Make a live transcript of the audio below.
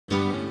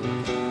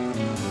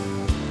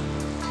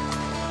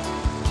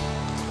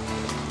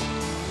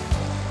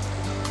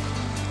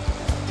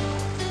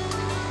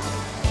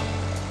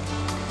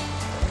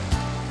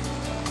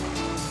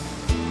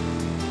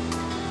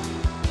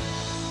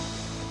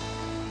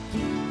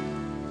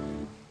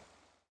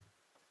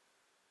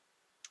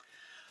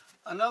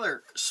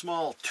Another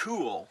small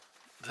tool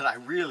that I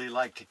really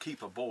like to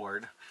keep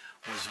aboard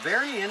was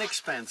very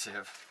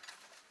inexpensive,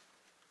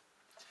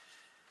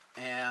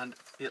 and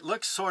it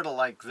looks sort of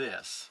like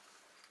this.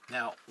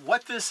 Now,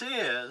 what this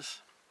is,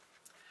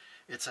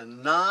 it's a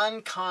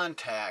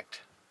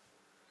non-contact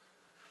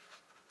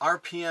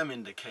RPM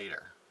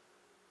indicator.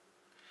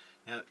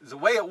 Now, the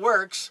way it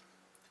works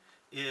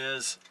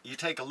is you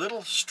take a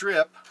little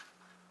strip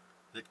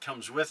that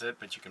comes with it,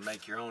 but you can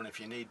make your own if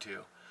you need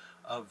to,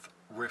 of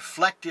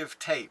reflective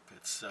tape.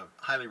 It's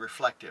highly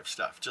reflective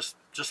stuff,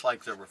 just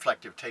like the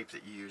reflective tape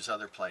that you use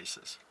other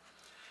places.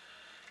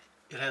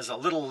 It has a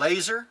little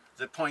laser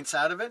that points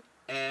out of it,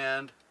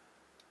 and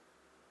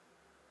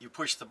you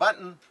push the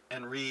button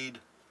and read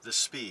the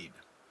speed.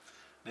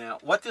 Now,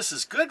 what this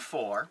is good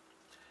for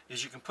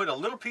is you can put a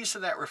little piece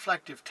of that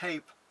reflective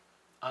tape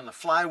on the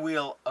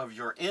flywheel of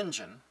your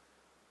engine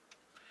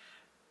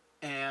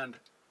and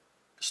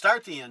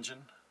start the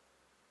engine,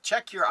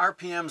 check your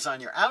RPMs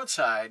on your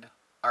outside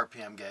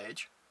RPM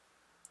gauge,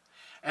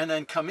 and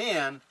then come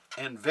in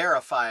and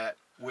verify it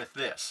with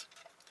this.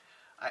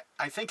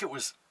 I think it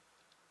was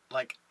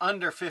like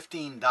under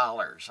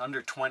 $15,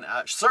 under 20,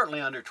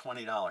 certainly under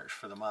 $20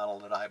 for the model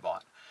that I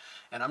bought.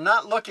 And I'm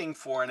not looking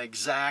for an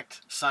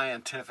exact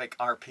scientific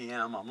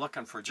RPM. I'm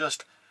looking for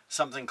just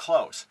something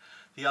close.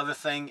 The other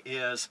thing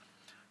is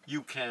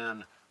you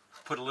can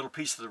put a little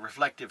piece of the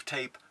reflective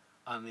tape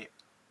on the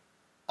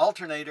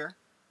alternator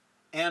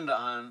and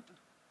on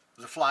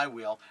the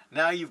flywheel.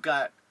 Now you've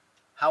got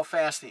how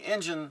fast the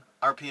engine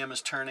RPM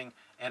is turning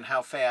and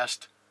how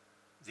fast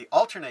the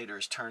alternator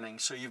is turning,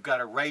 so you've got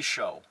a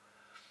ratio.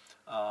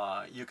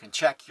 You can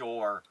check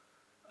your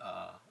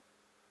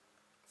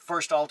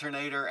first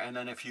alternator, and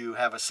then if you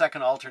have a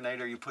second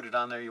alternator, you put it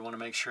on there. You want to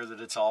make sure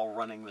that it's all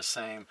running the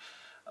same.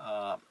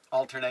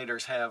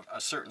 Alternators have a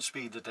certain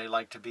speed that they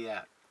like to be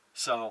at.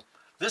 So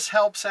this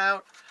helps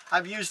out.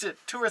 I've used it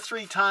 2 or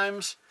 3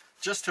 times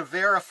just to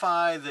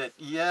verify that,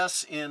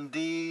 yes,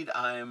 indeed,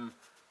 I'm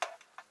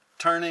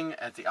turning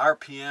at the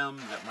RPM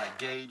that my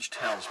gauge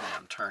tells me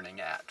I'm turning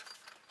at.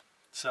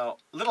 So,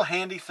 little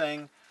handy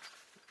thing,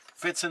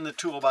 fits in the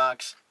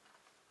toolbox,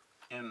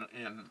 and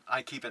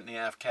I keep it in the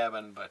aft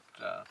cabin, but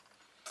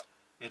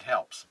it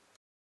helps.